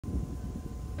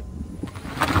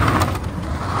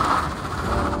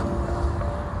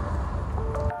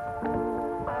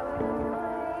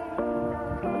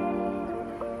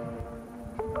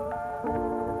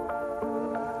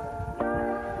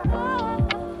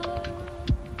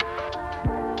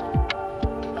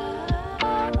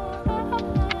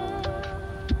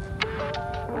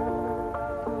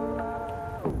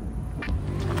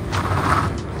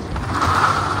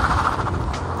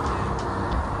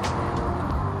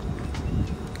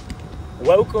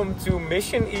Welcome to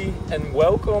Mission E and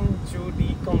welcome to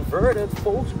the converted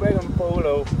Volkswagen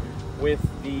Polo with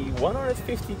the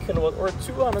 150 kilowatt or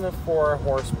 204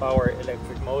 horsepower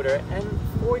electric motor and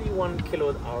 41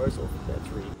 kilowatt hours of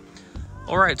battery.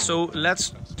 Alright, so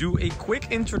let's do a quick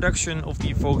introduction of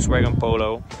the Volkswagen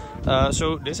Polo.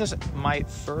 So this is my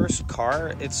first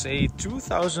car. It's a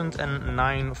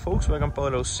 2009 Volkswagen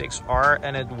Polo 6R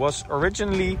and it was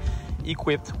originally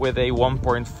equipped with a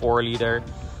 1.4 liter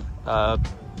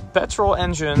petrol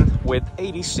engine with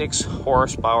 86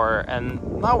 horsepower, and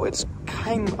now it's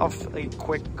kind of a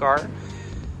quick car.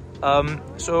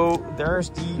 So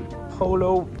there's the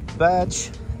Polo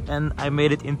badge, and I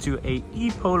made it into a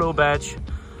e-Polo badge,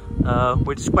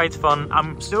 which is quite fun.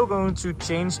 I'm still going to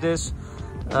change this,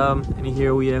 and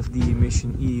here we have the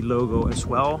Mission E logo as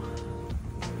well.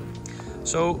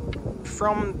 So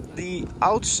from the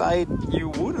outside you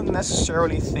wouldn't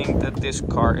necessarily think that this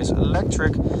car is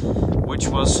electric, which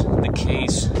was the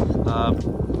case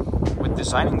with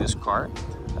designing this car.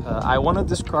 I wanted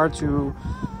this car to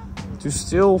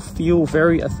still feel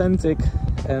very authentic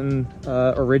and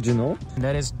original. And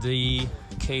that is the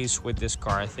case with this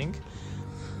car, I think.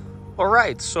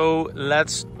 Alright, so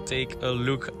let's take a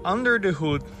look under the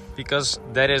hood, because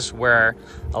that is where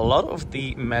a lot of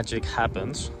the magic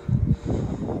happens.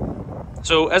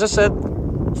 So as I said,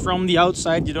 from the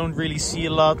outside you don't really see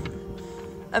a lot.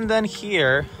 And then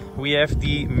here we have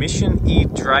the Mission E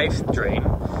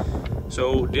Drivetrain.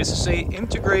 So this is a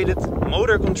integrated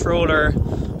motor controller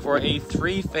for a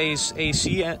 3-phase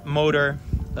AC motor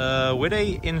with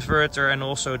a inverter and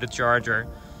also the charger.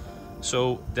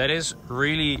 So that is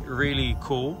really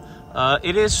cool.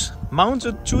 It is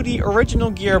mounted to the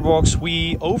original gearbox.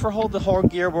 We overhauled the whole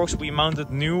gearbox. We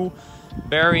mounted new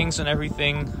bearings and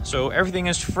everything. So everything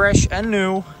is fresh and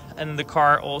new, and the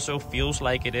car also feels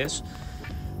like it is.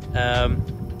 Yeah,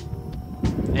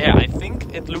 I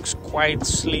think it looks quite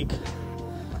sleek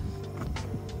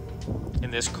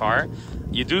in this car.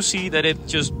 You do see that it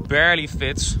just barely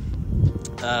fits.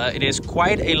 It is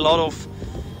quite a lot of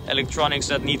electronics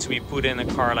that need to be put in a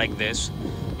car like this.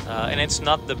 And it's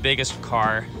not the biggest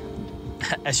car,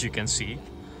 as you can see.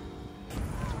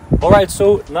 Alright,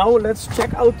 so now let's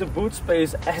check out the boot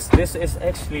space, as this is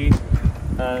actually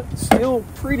still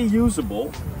pretty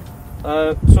usable.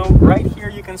 So right here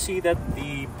you can see that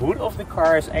the boot of the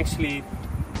car is actually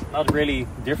not really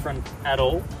different at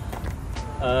all.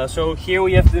 So here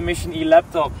we have the Mission E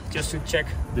laptop, just to check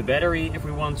the battery if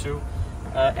we want to.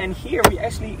 And here we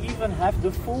actually even have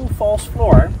the full false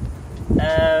floor.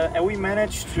 And we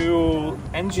managed to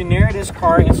engineer this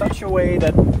car in such a way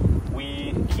that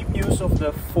we keep use of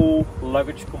the full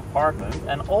luggage compartment,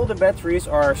 and all the batteries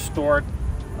are stored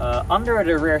under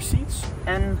the rear seats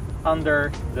and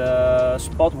under the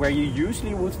spot where you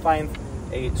usually would find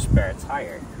a spare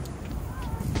tire.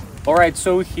 Alright,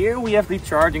 so here we have the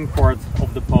charging port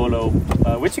of the Polo,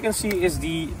 which you can see is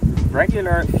the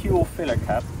regular fuel filler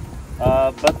cap.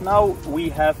 But now we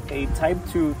have a Type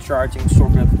 2 charging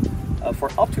socket for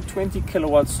up to 20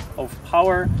 kilowatts of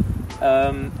power,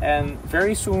 and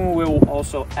very soon we'll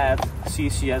also add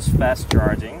CCS fast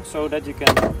charging, so that you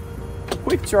can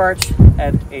quick charge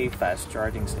at a fast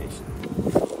charging station.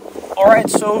 Alright,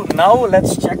 so now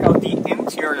let's check out the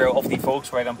interior of the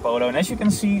Volkswagen Polo. And as you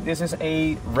can see, this is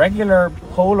a regular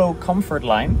Polo comfort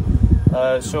line.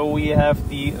 So we have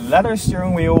the leather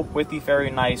steering wheel with the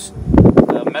very nice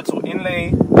metal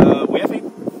inlay. We have a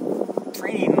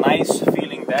pretty nice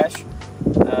feeling dash,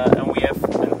 and we have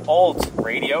an alt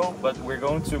radio, but we're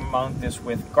going to mount this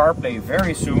with CarPlay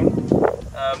very soon.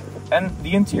 And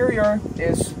the interior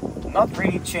is not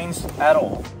really changed at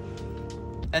all.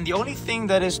 And the only thing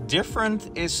that is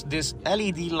different is this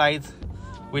LED light,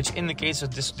 which indicates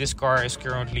that this car is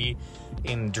currently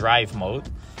in drive mode.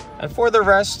 And for the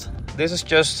rest, this is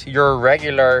just your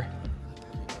regular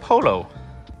Polo.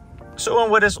 So,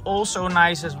 and what is also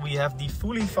nice is we have the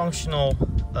fully functional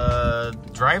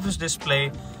driver's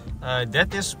display.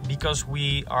 That is because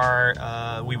we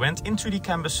went into the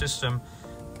canvas system.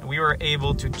 We were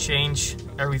able to change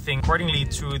everything accordingly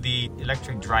to the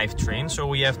electric drivetrain. So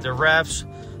we have the revs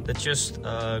that just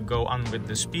go on with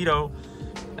the speedo,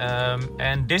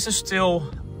 and this is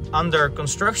still under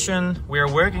construction. We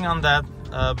are working on that,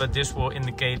 but this will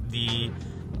indicate the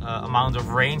amount of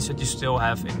range that you still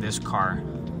have in this car.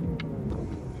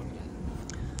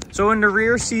 So in the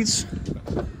rear seats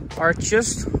are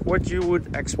just what you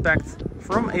would expect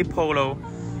from a Polo.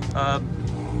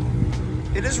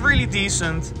 It is really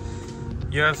decent.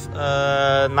 You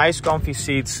have nice comfy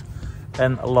seats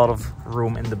and a lot of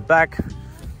room in the back.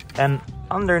 And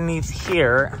underneath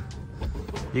here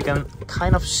you can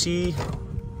kind of see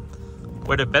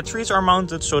where the batteries are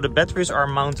mounted. So the batteries are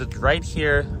mounted right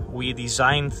here. We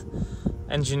designed,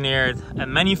 engineered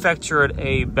and manufactured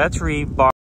a battery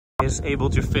box that is able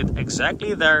to fit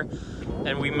exactly there.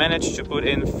 And we managed to put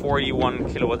in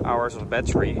 41 kilowatt hours of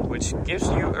battery, which gives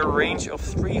you a range of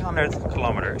 300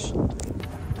 kilometers.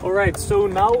 All right, so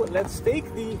now let's take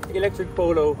the Electric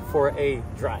Polo for a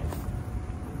drive.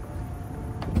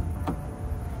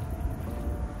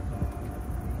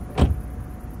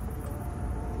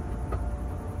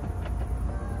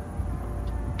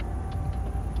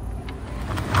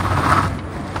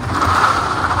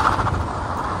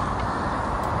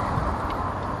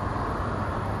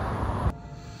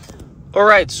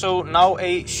 Alright, so now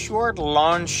a short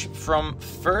launch from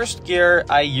first gear.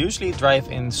 I usually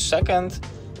drive in second,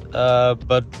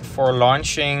 but for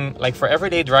launching, like for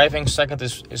everyday driving, second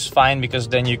is fine, because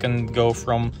then you can go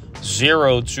from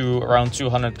 0 to around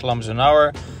 200 kilometers an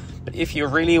hour. But if you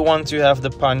really want to have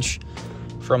the punch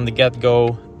from the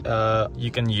get-go, you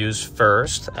can use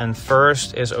first, and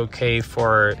first is okay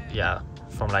for, yeah,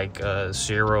 from like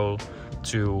 0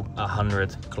 to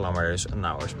 100 kilometers an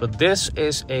hour. But this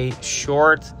is a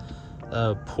short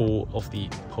pull of the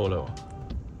Polo.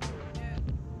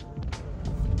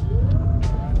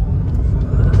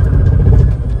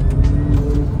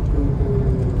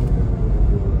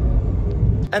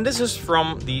 And this is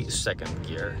from the second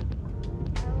gear.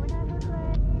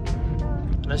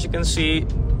 And as you can see,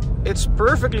 it's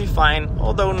perfectly fine,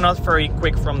 although not very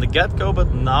quick from the get-go,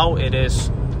 but now it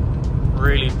is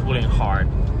really pulling hard.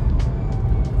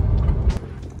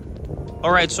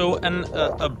 Alright, so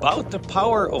about the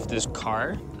power of this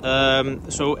car.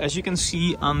 So as you can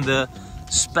see on the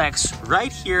specs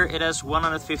right here, it has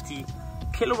 150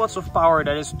 kilowatts of power.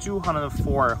 That is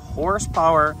 204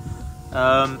 horsepower.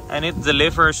 And it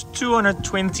delivers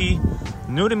 220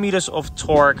 Newton meters of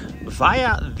torque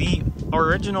via the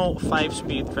original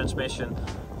 5-speed transmission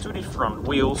to the front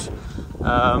wheels.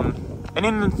 And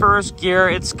in the first gear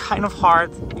it's kind of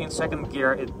hard. In second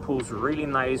gear it pulls really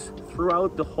nice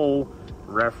throughout the whole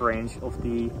rev range of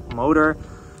the motor.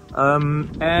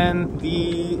 And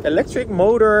the electric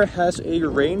motor has a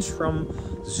range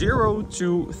from 0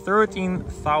 to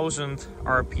 13,000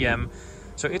 RPM.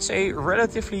 So it's a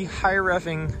relatively high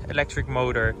revving electric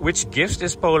motor, which gives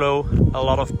this Polo a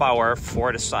lot of power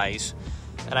for the size.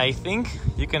 And I think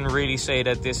you can really say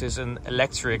that this is an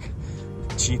electric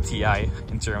GTI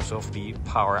in terms of the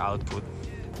power output.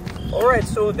 Alright,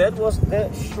 so that was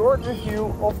the short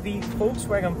review of the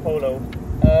Volkswagen Polo.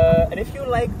 And if you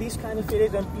like these kind of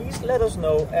videos, then please let us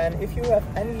know. And if you have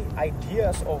any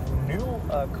ideas of new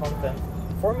content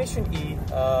for Mission E,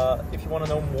 if you want to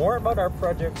know more about our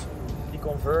projects, the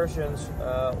conversions,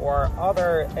 or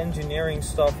other engineering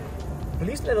stuff,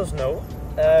 please let us know.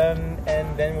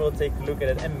 And then we'll take a look at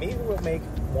it, and maybe we'll make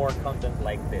more content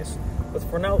like this. But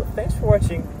for now, thanks for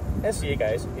watching, and see you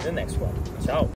guys in the next one. Ciao!